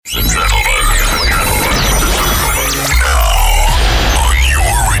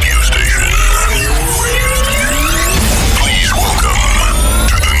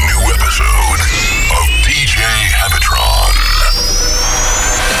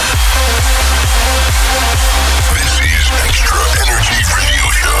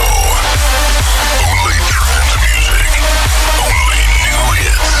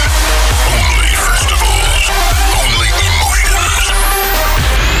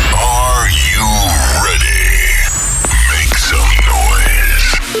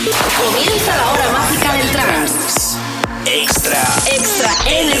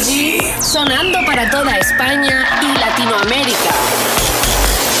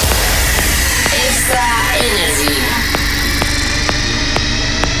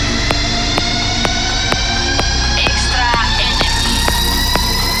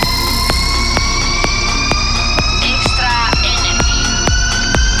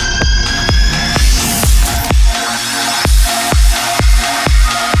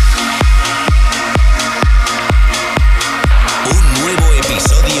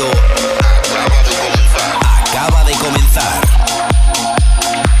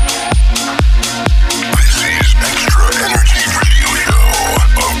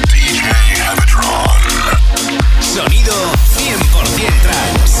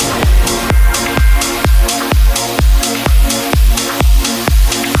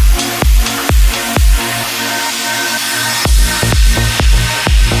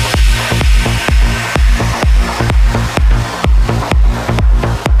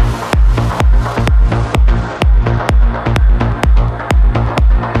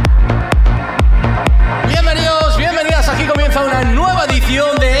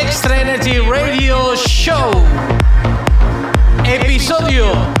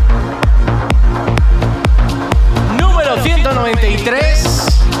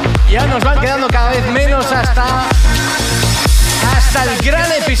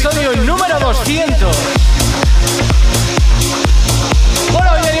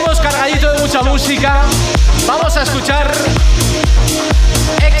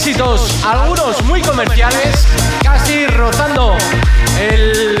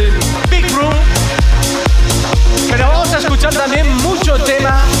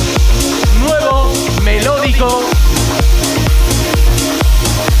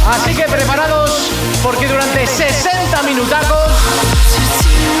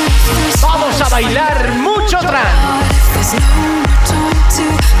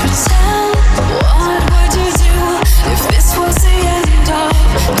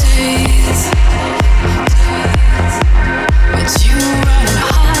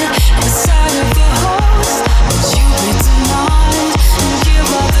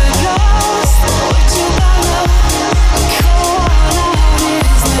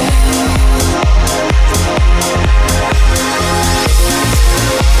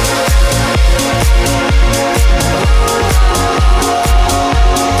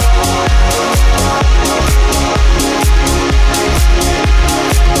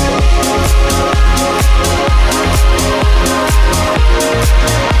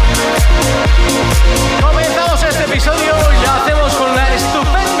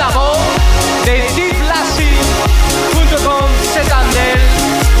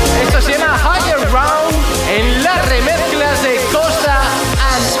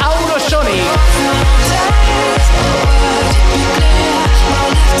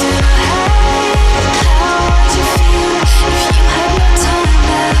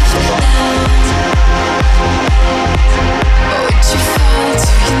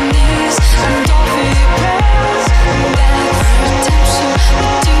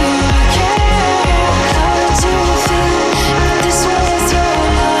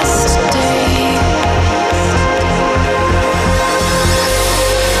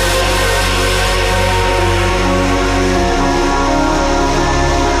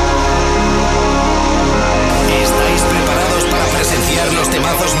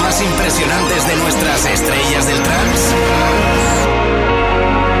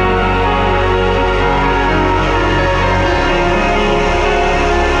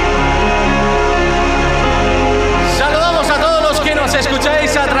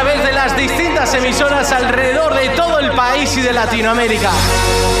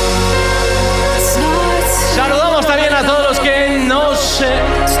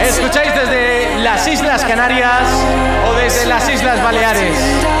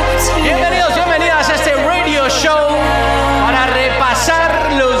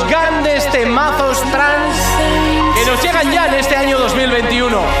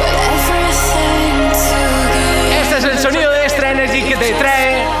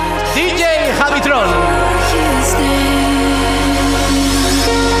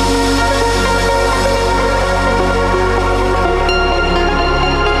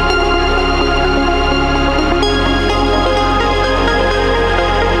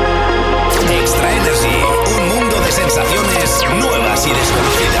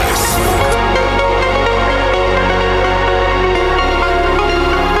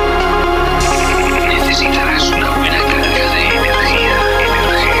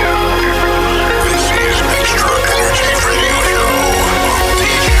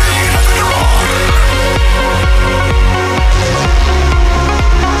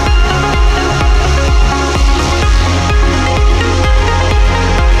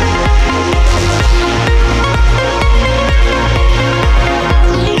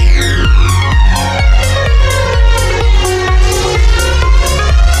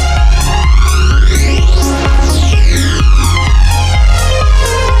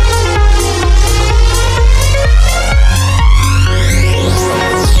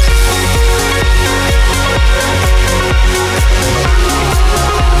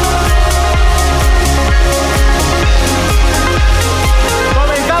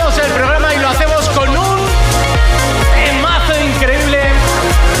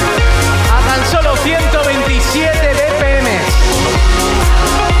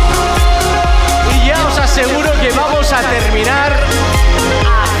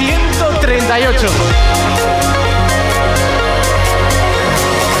48.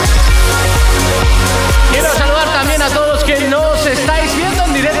 Quiero saludar también a todos que nos estáis viendo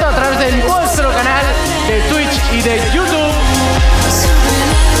en directo a través de nuestro canal de Twitch y de YouTube,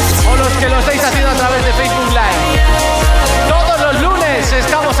 o los que lo estáis haciendo a través de Facebook Live. Todos los lunes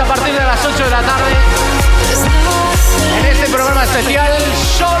estamos a partir de las 8 de la tarde en este programa especial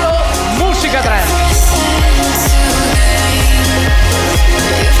Solo Música Trance.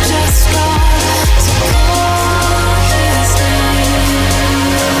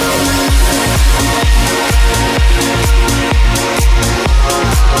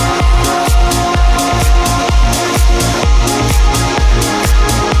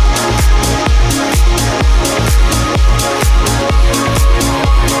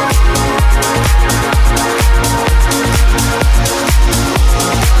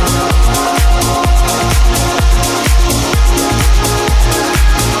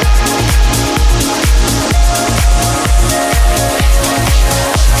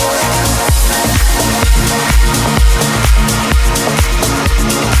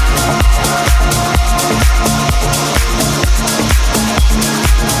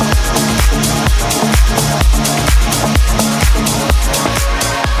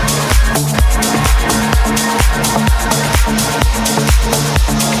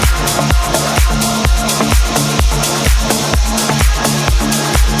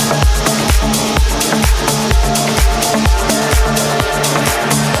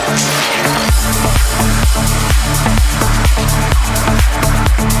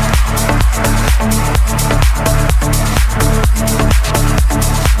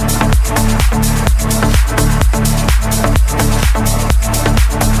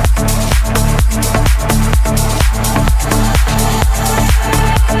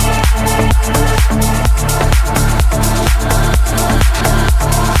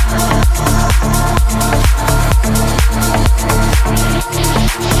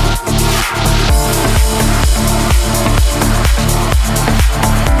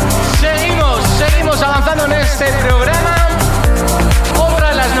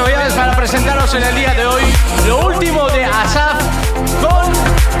 En el día de hoy, lo último de Asaf con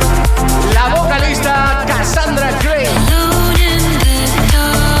la vocalista Cassandra Clay.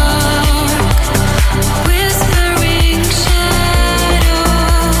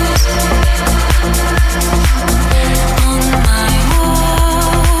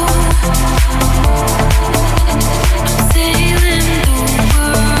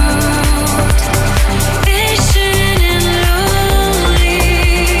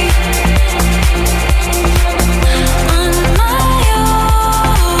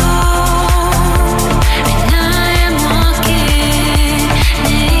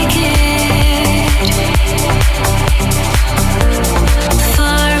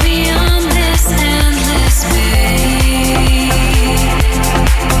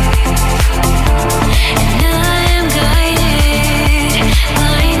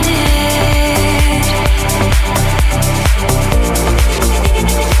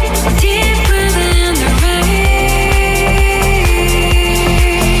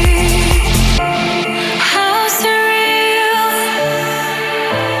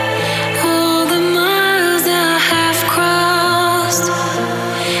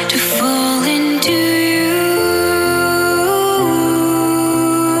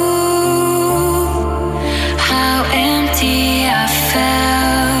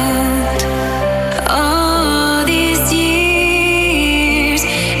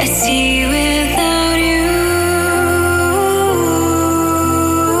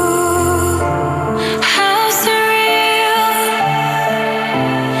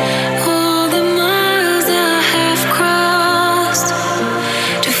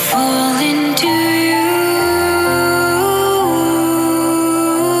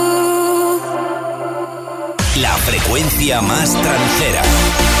 frecuencia más trancera.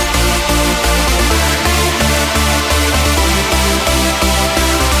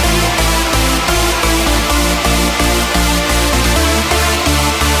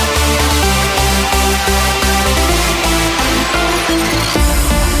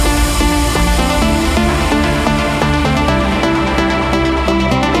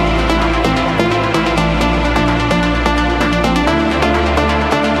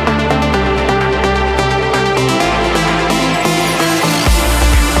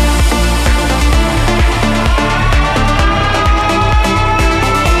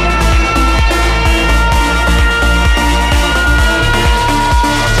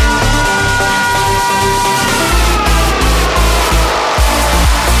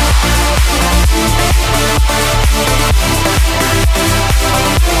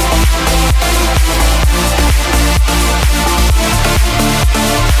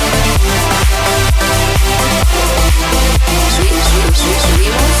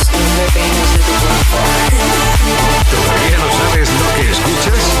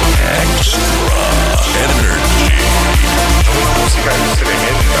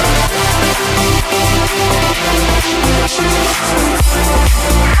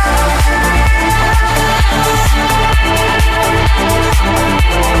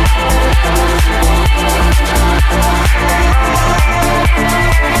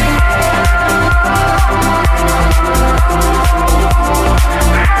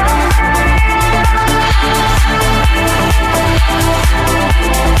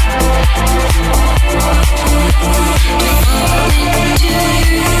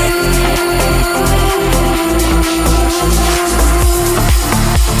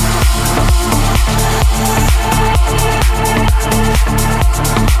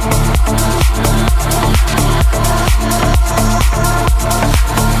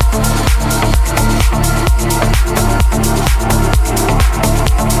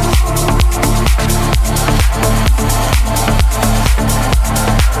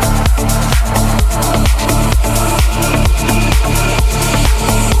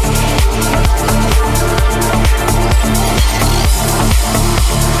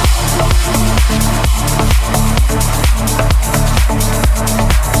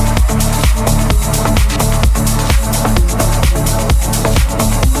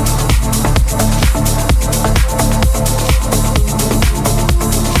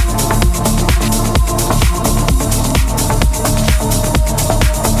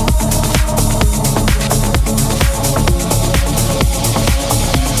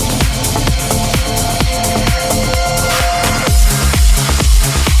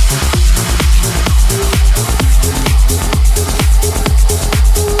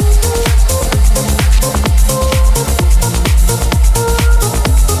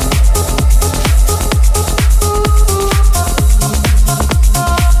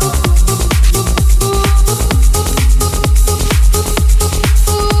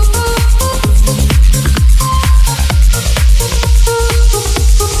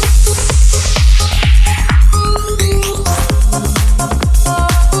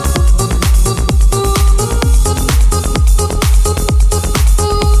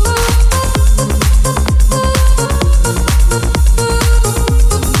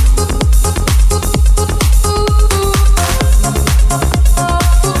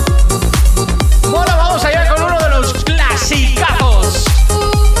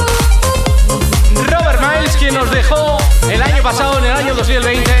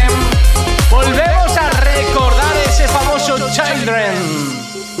 2020, volvemos a recordar ese famoso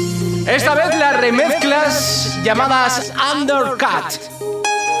Children. Esta vez las remezclas llamadas Undercut.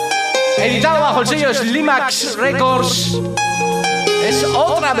 Editado bajo el sello Slimax Records. Es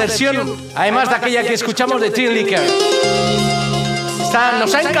otra versión, además de aquella que escuchamos de Teen Licker.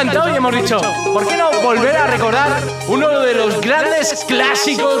 Nos ha encantado y hemos dicho, ¿por qué no volver a recordar uno de los grandes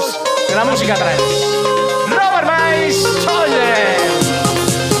clásicos de la música trance? Robert Miles, Children.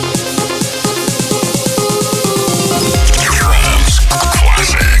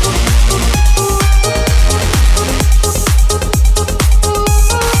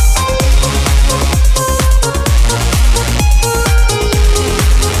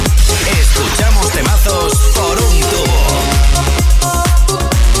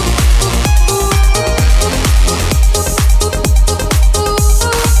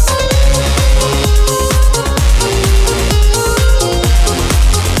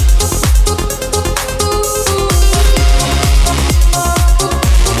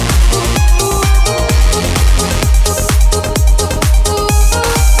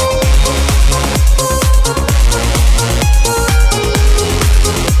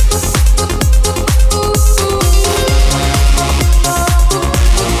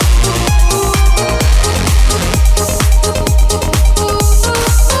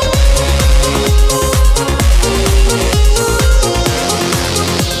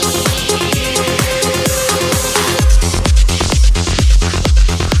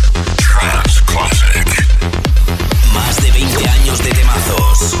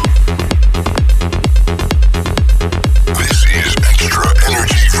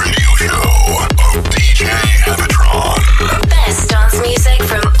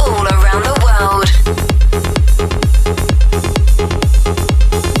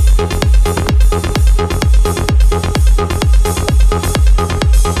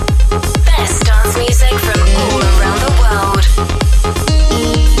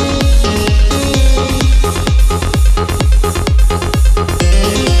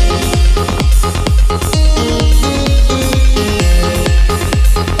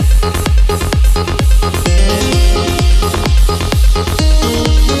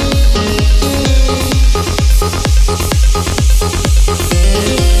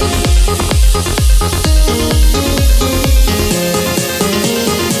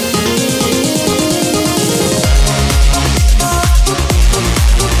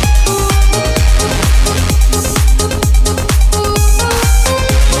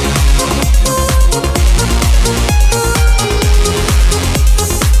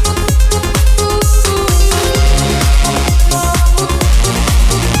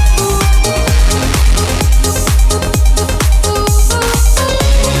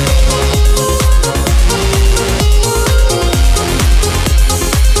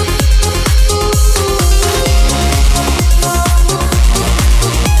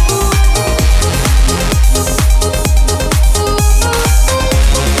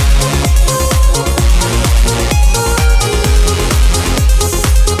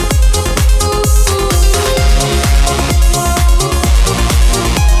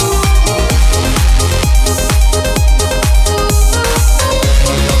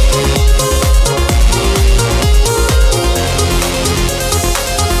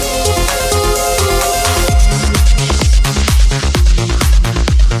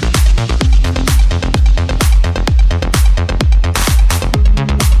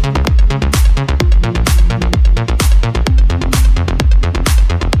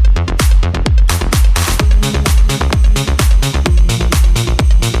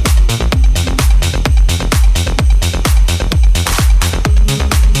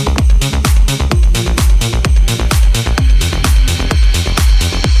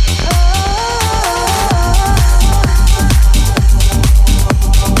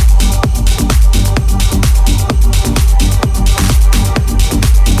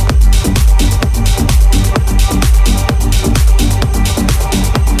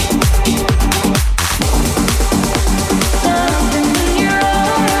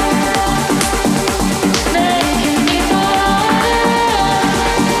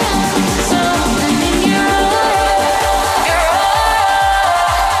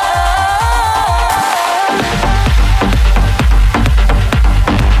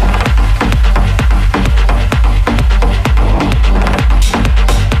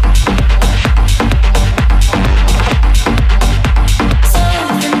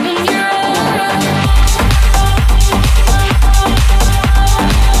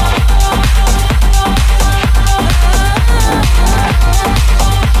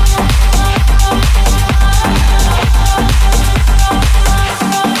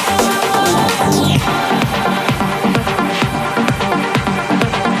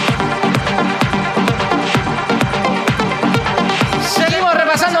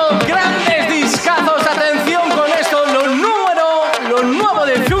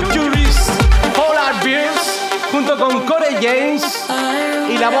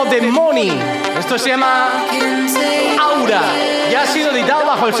 la voz de Moni. Esto se llama Aura y ha sido editado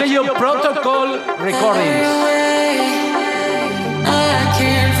bajo el sello Protocol Recordings.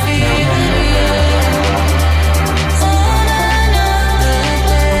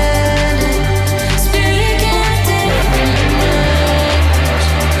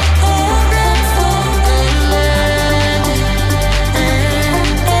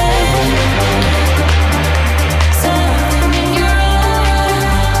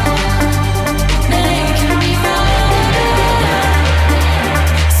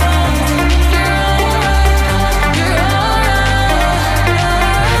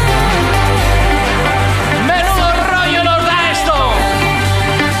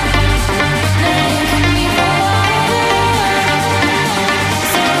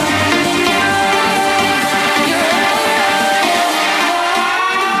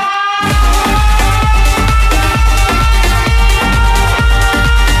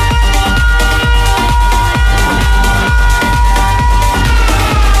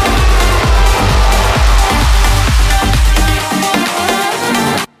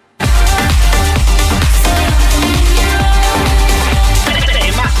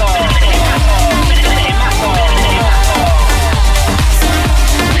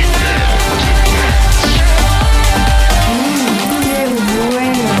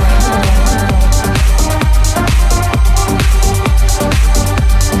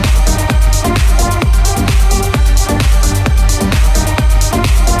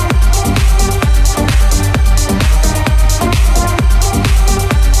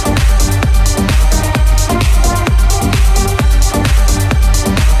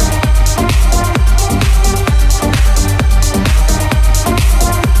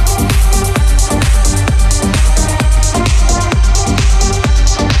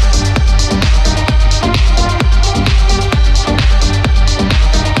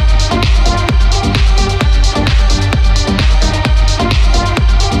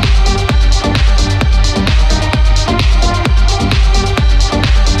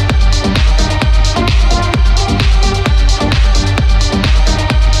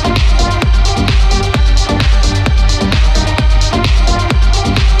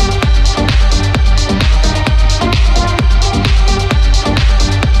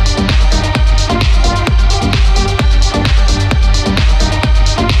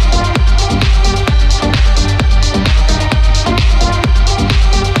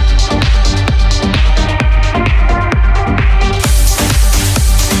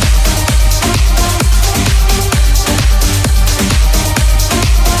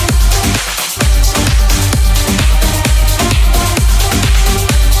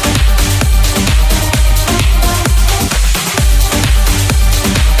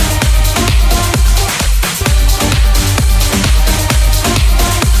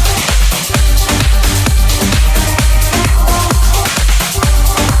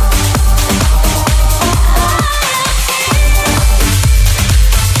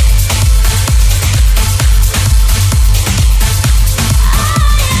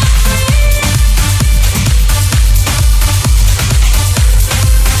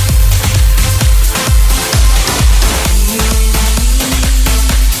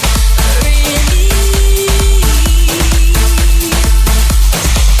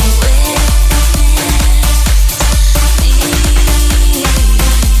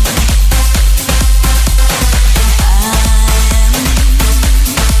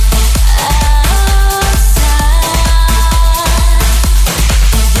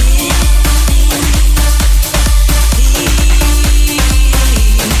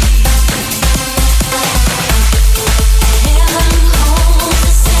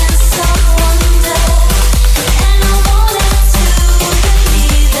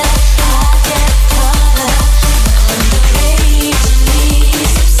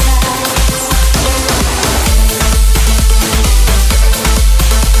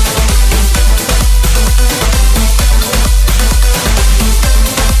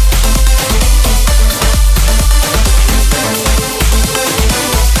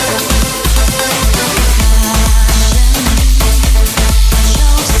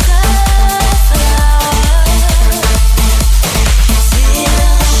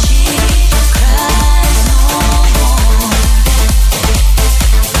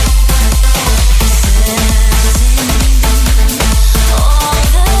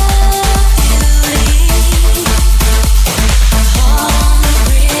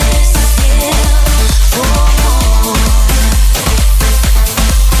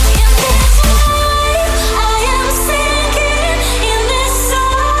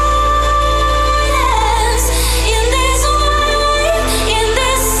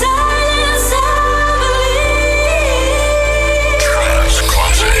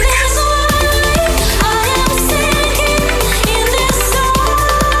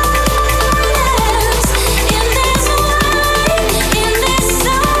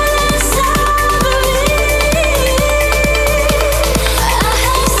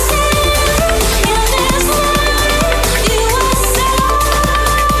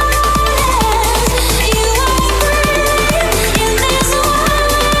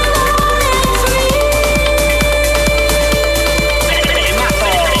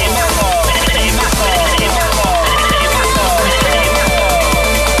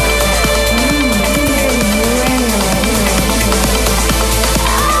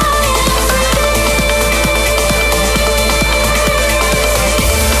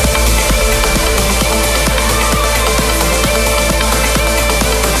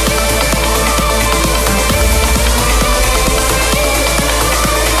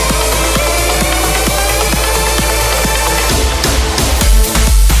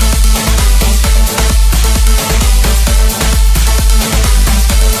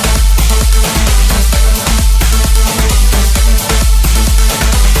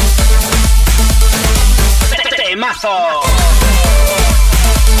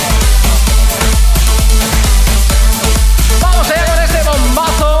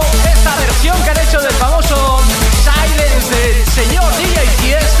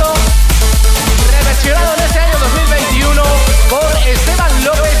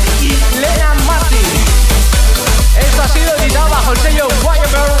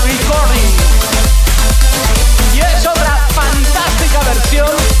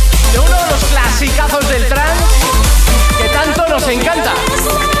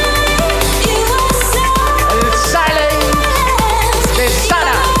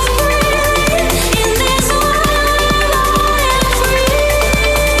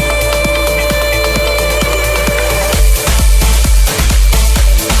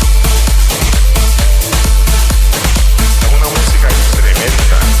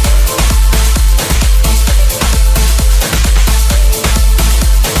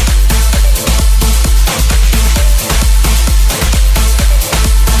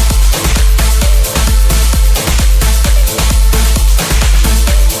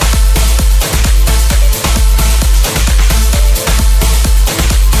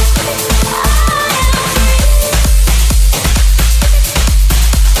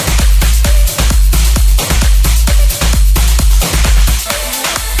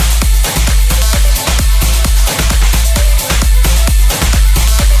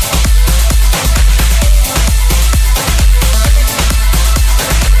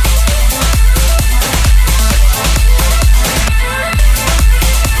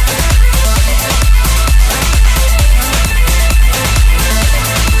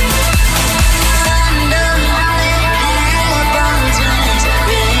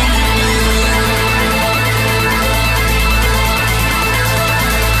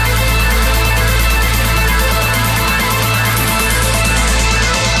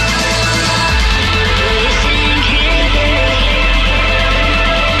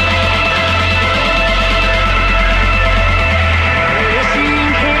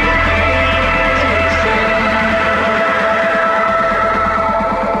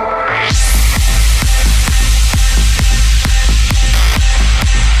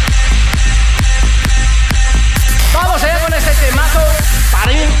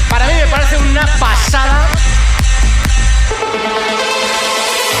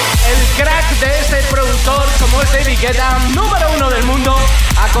 como es David Guetta, número 1 del mundo,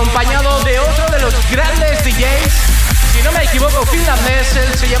 acompañado de otro de los grandes DJs, si no me equivoco, finlandés.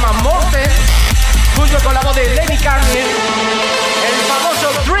 Él se llama Morten, junto con la voz de Lenny Carney, el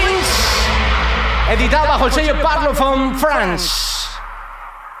famoso Drinks, editado bajo el sello Parlophone France.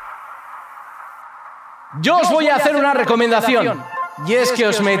 Yo os voy a hacer una recomendación, y es que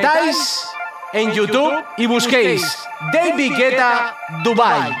os metáis en YouTube y busquéis David Guetta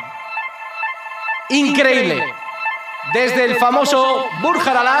Dubai. Increíble. Desde el famoso Burj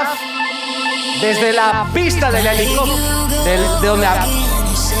Al Arab, desde la pista del helicóptero, de donde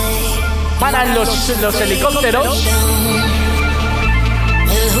paran los helicópteros,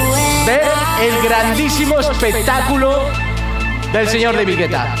 ver el grandísimo espectáculo del señor David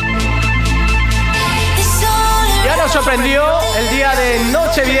Guetta. Ya nos sorprendió el día de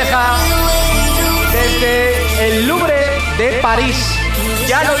Nochevieja desde el Louvre de París.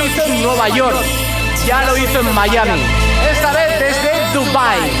 Ya lo hizo en Nueva York, ya lo hizo en Miami, esta vez desde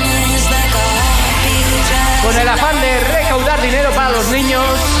Dubai, con el afán de recaudar dinero para los niños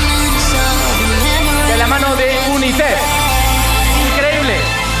de la mano de UNICEF. Increíble.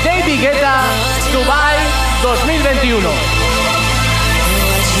 David Guetta Dubai 2021.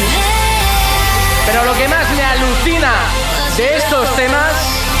 Pero lo que más me alucina de estos temas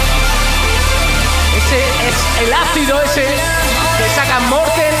es el ácido ese que saca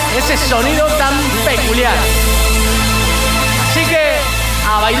Morten, ese sonido tan peculiar. Así que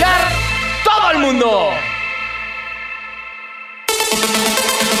a bailar todo el mundo.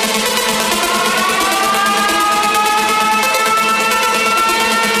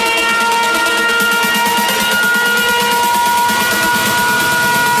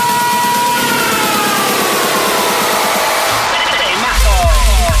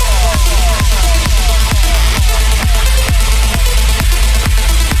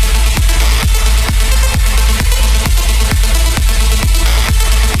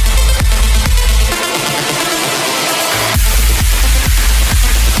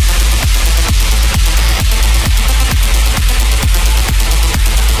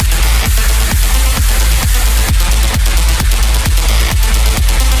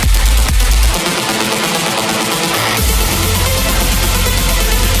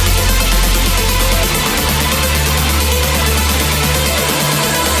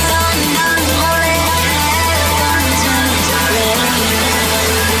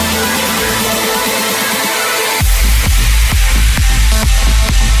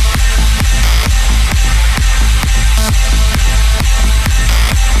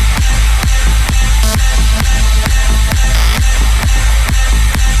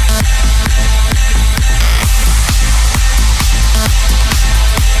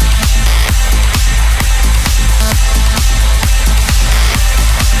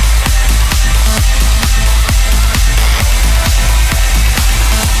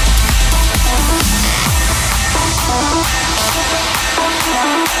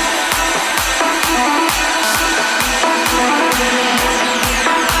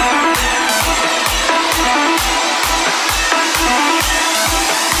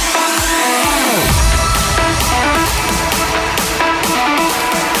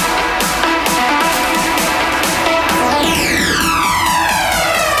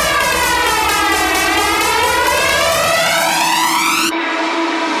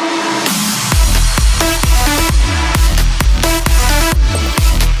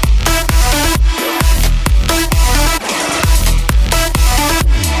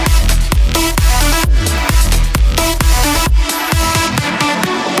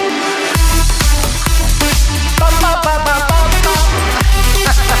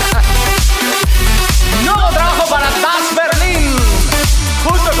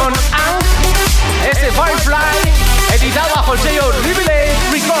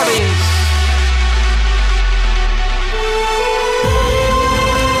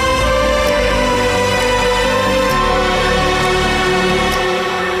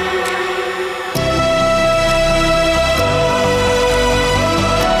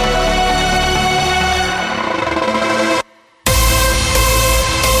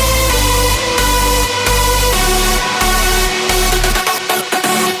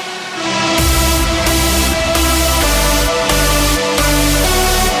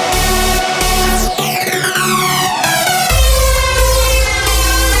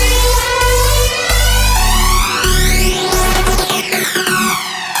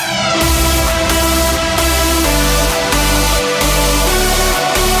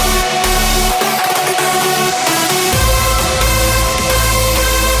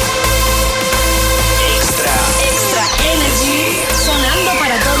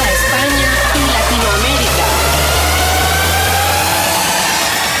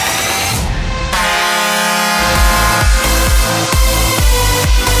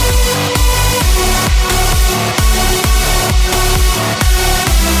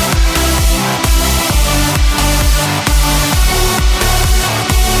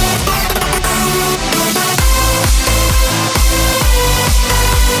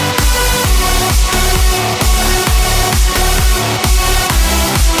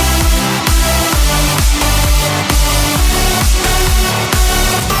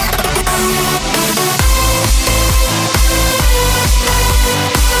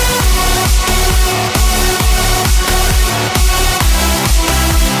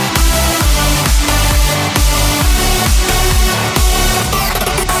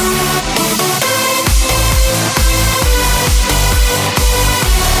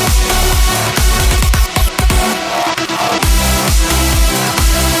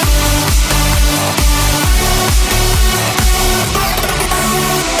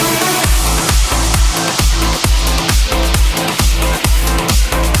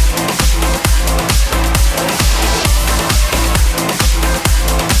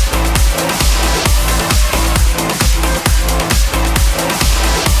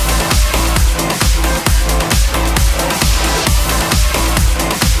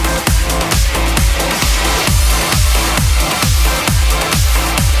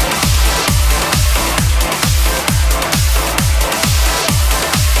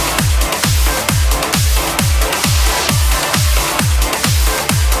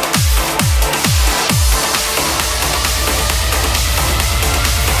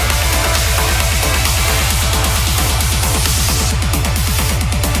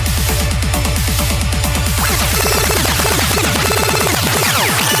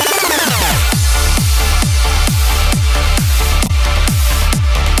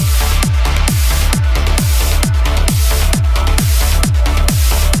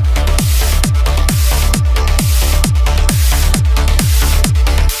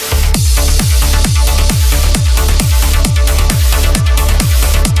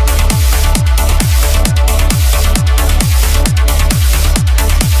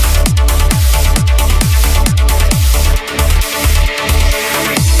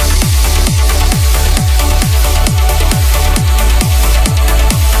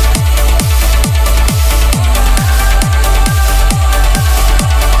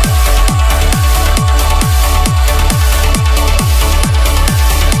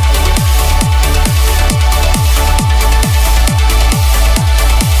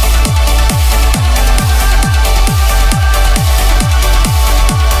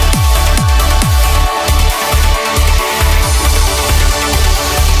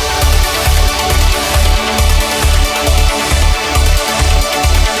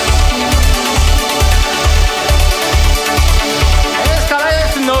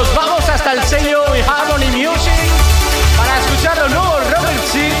 al sello Harmony Music para escuchar los nuevos Robert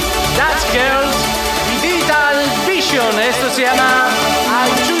C, That's Girls y Digital Vision. Esto se llama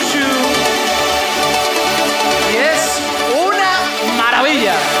I Choose You y es una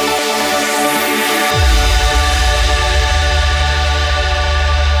maravilla.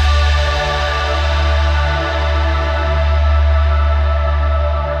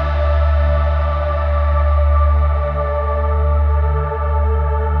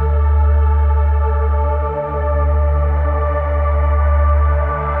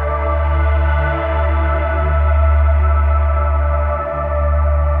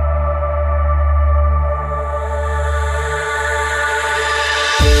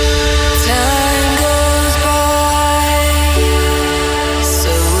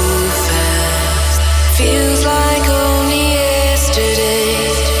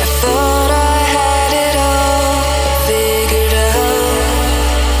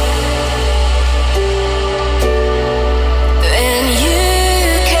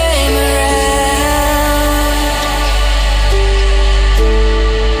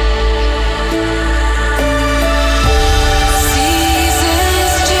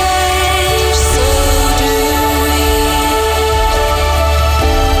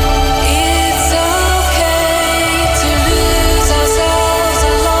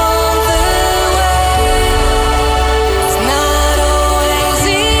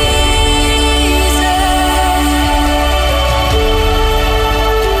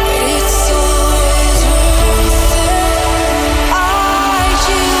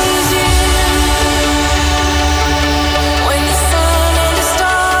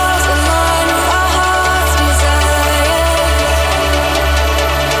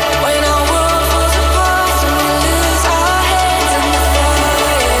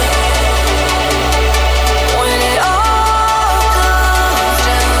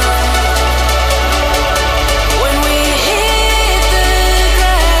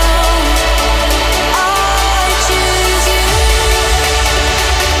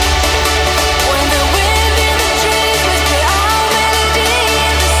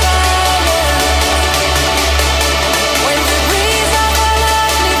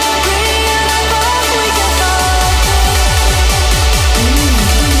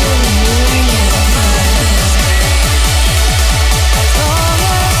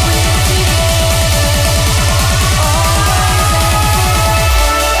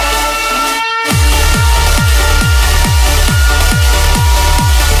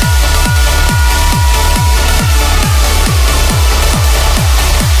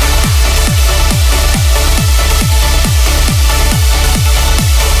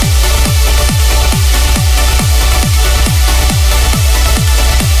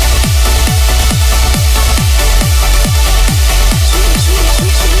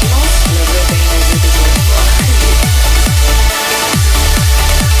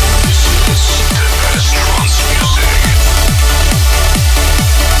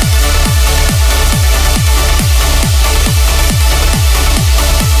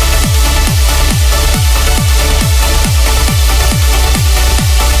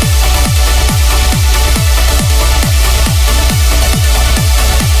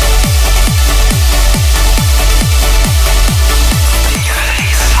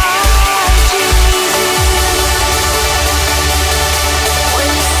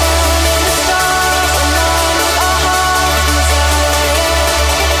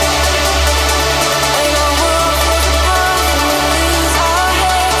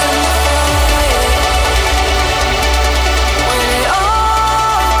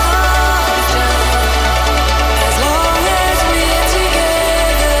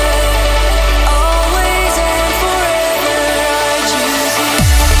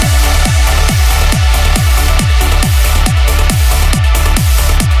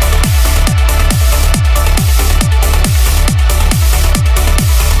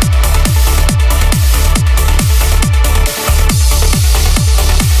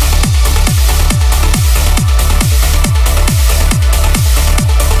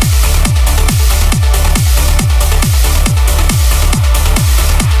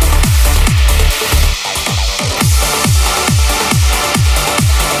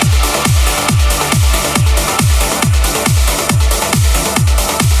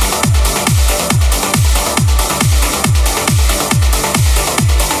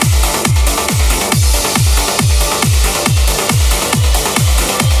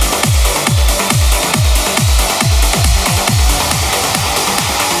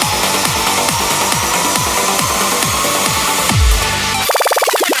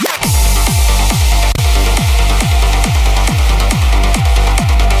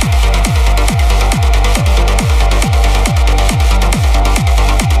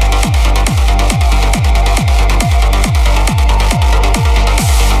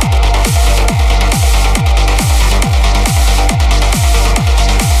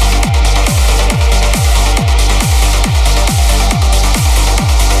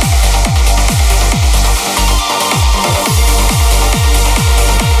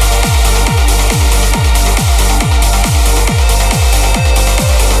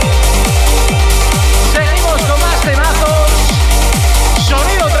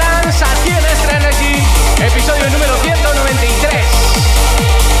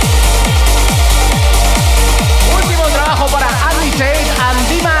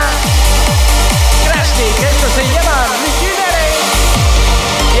 se llama Regenerate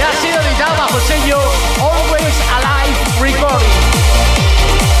y ha sido editado bajo el sello Always Alive Recording.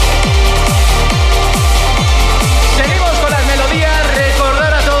 Seguimos con las melodías,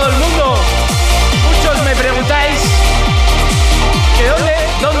 recordar a todo el mundo. Muchos me preguntáis que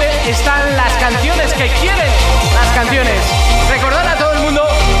dónde están las canciones que quieren las canciones. Recordar a todo el mundo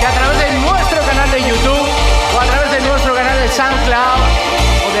que a través de nuestro canal de YouTube o a través de nuestro canal de SoundCloud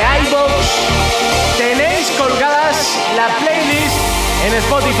o de iVoox tenéis colgadas la playlist en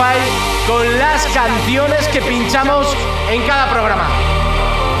Spotify con las canciones que pinchamos en cada programa.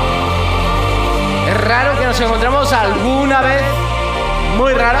 Es raro que nos encontremos alguna vez,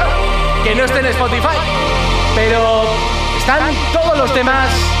 muy raro, que no esté en Spotify, pero están todos los temas,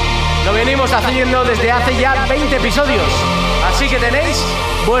 lo venimos haciendo desde hace ya 20 episodios, así que tenéis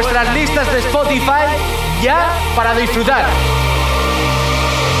vuestras listas de Spotify ya para disfrutar.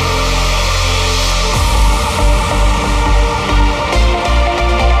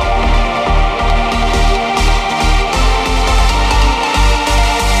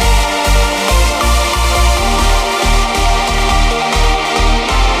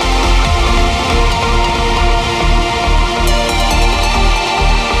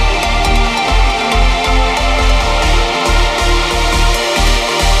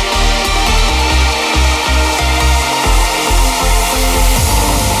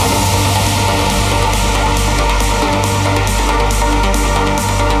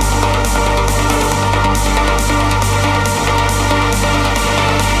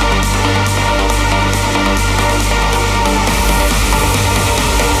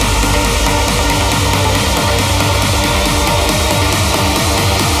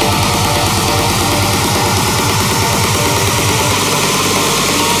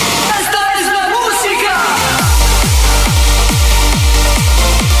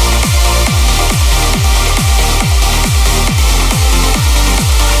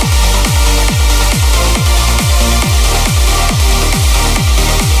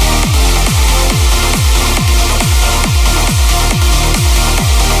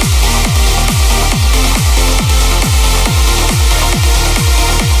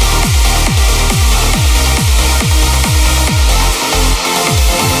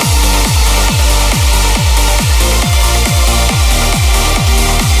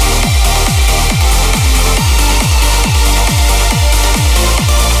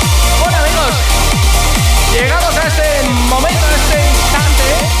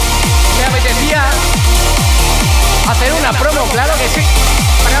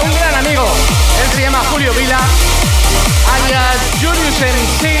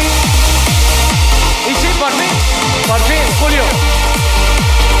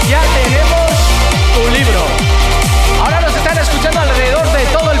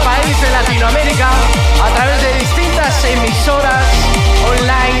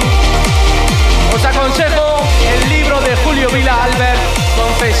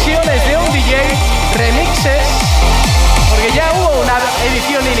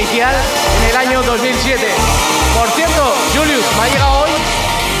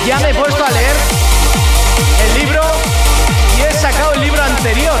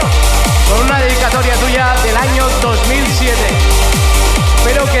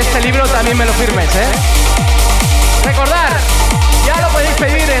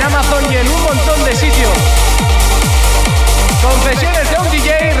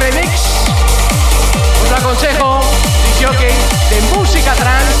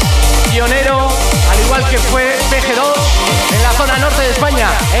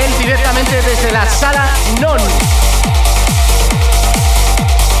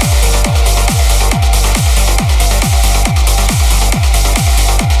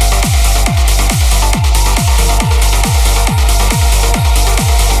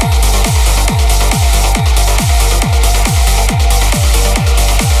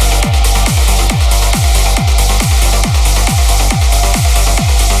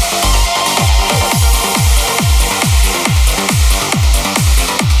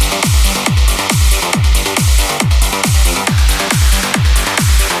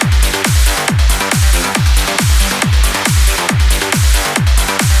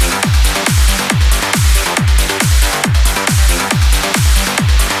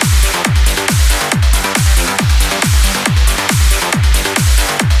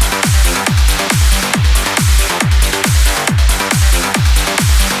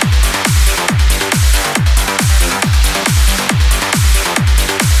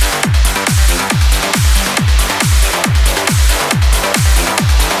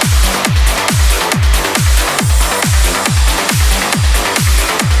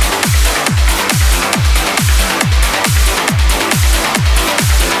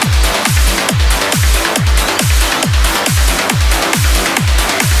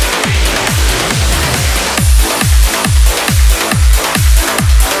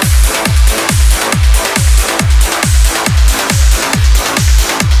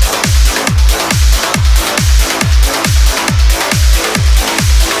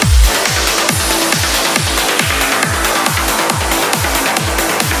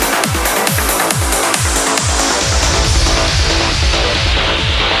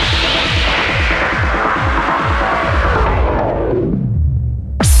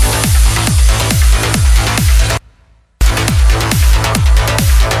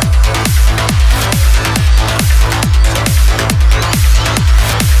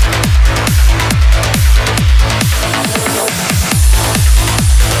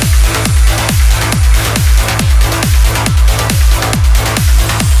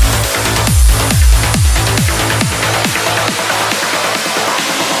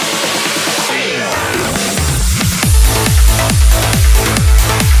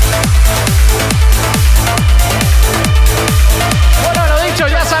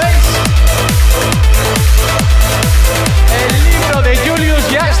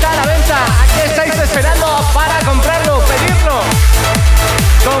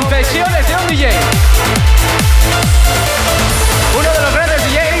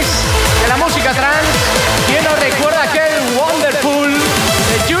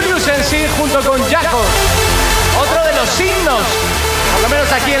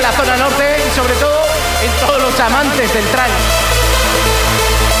 la zona norte y sobre todo en todos los amantes del trance.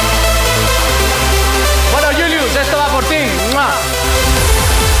 Bueno, Julius, esto va por ti. ¡Mua!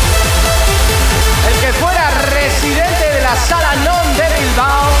 El que fuera residente de la Sala Non de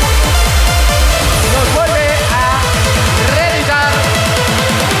Bilbao nos vuelve a reeditar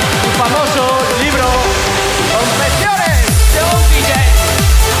su famoso libro Confesiones de un DJ.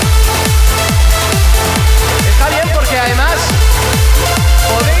 Está bien porque además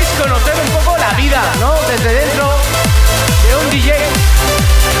podéis conocer un poco la vida, ¿no? Desde dentro de un DJ.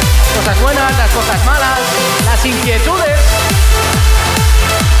 Las cosas buenas, las cosas malas, las inquietudes.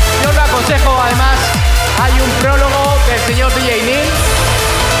 Yo os lo aconsejo, además, hay un prólogo del señor DJ Neil.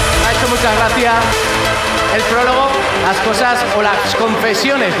 Me ha hecho mucha gracia el prólogo, las cosas o las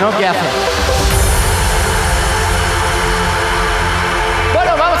confesiones, ¿no?, que hace.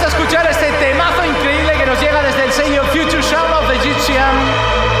 Bueno, vamos a escuchar este temazo increíble que nos llega desde el sello Future Sound of the Egyptian,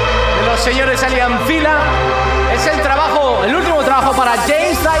 de los señores Alien Fila. Es el último trabajo para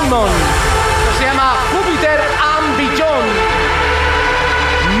James Diamond. Esto se llama Júpiter and Beyond.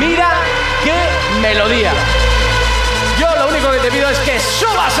 Mira qué melodía. Yo lo único que te pido es que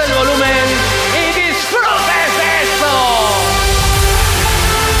subas el volumen y disfrutes de esto.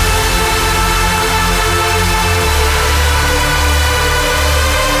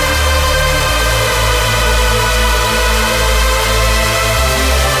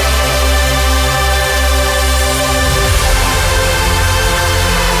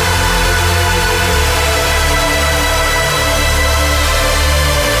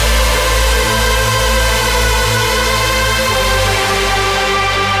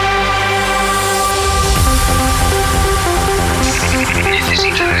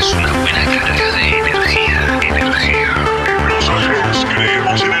 Necesitas una buena carga de energía. Los agentes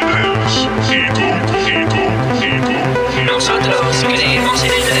creemos en el trance. ¿Y tú? Nosotros creemos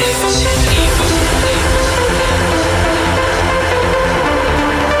en el trance.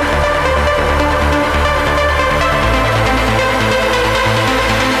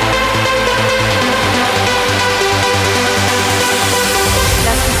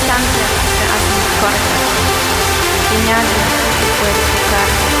 Las distancias se hacen cortas, y nadie se puede tocar,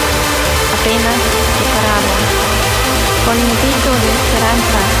 apenas separado. Con un grito de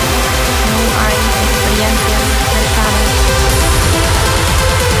esperanza, no hay experiencias cercanas.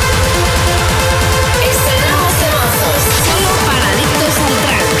 Estrenamos temazos solo para adictos al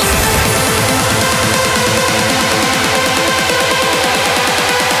trance.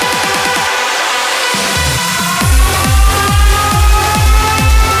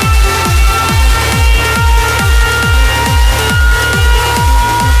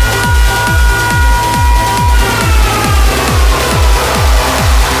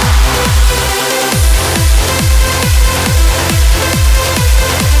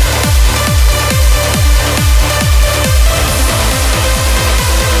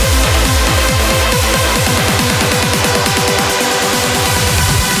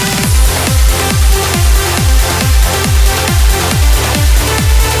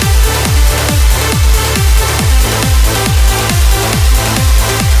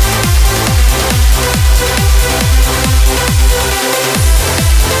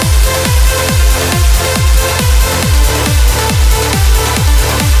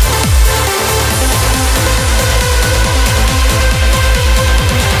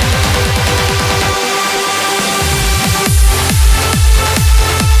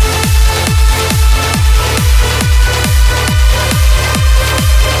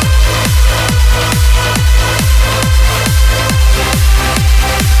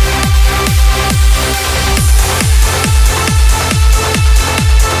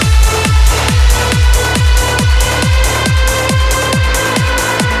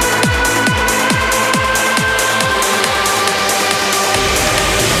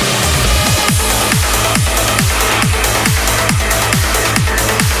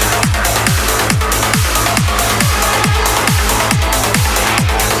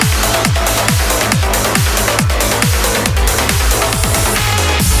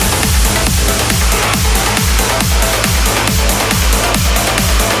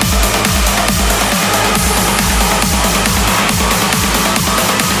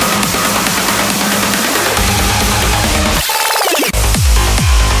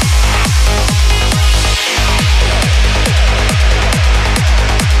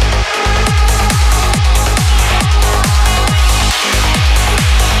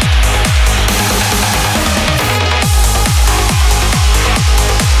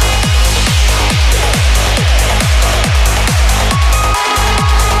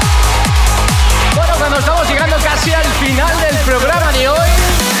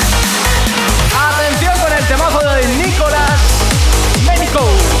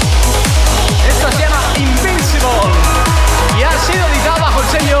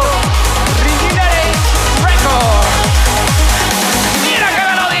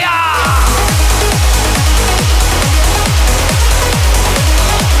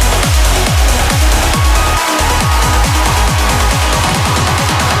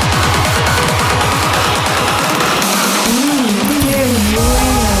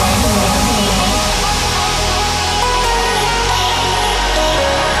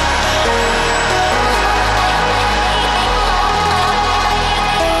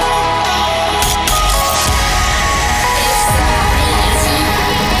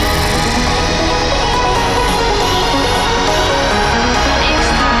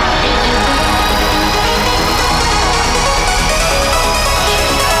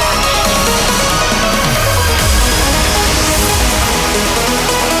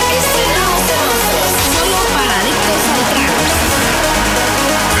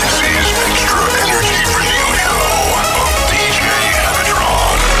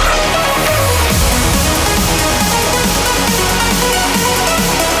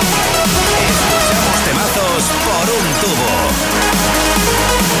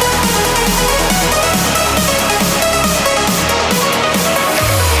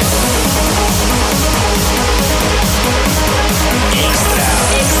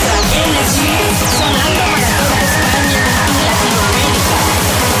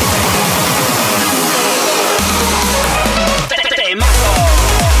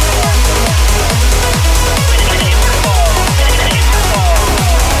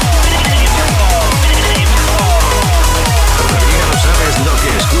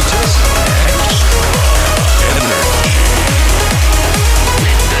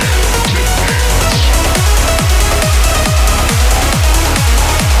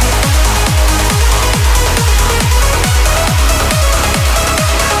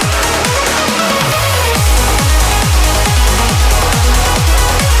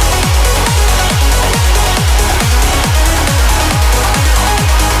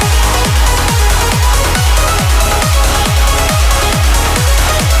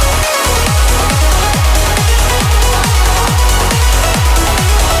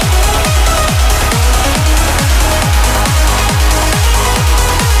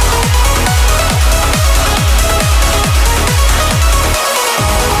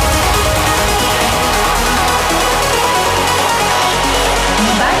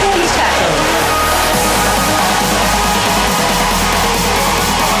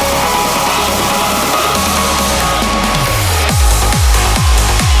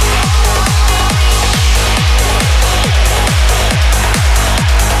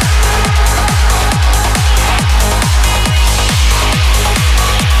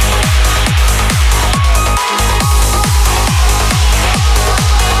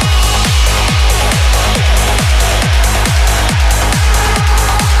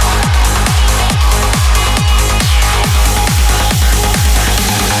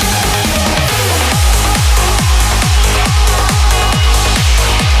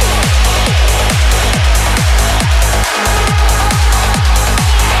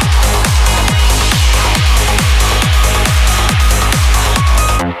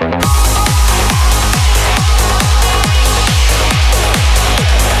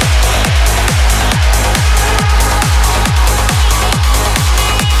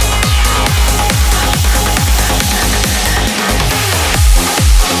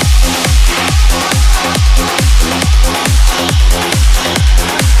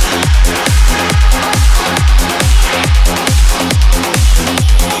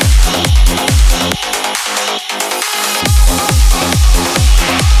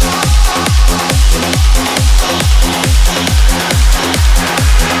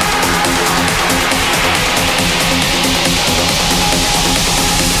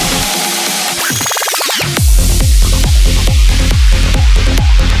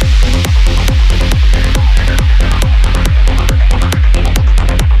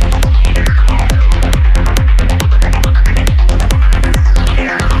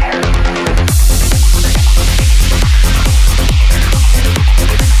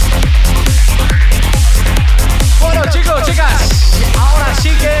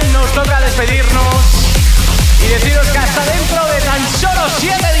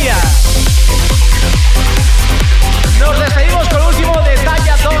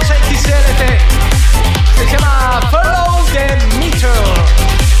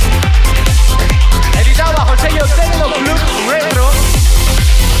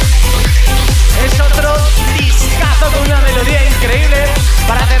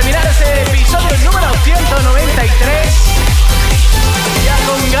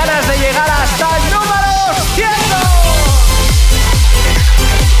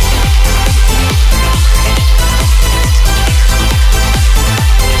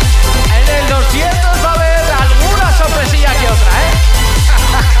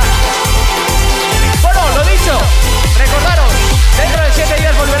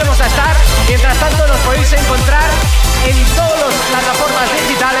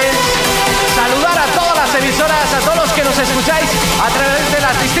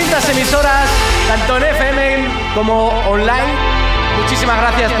 distintas emisoras, tanto en FM como online. Muchísimas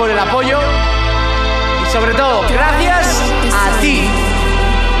gracias por el apoyo y sobre todo, gracias a ti,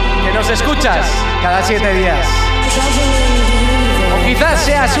 que nos escuchas cada 7 días. O quizás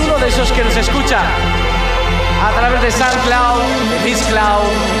seas uno de esos que nos escucha a través de SoundCloud, de Mixcloud,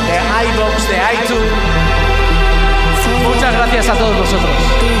 de iVoox, de iTunes. Muchas gracias a todos vosotros.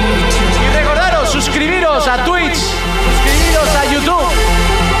 Y recordaros, suscribiros a Twitch, suscribiros a YouTube.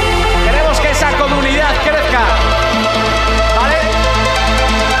 Queremos que esa comunidad crezca, ¿vale?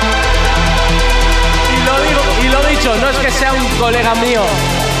 Y lo dicho, no es que sea un colega mío,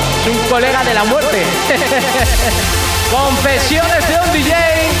 es un colega de la muerte. Confesiones de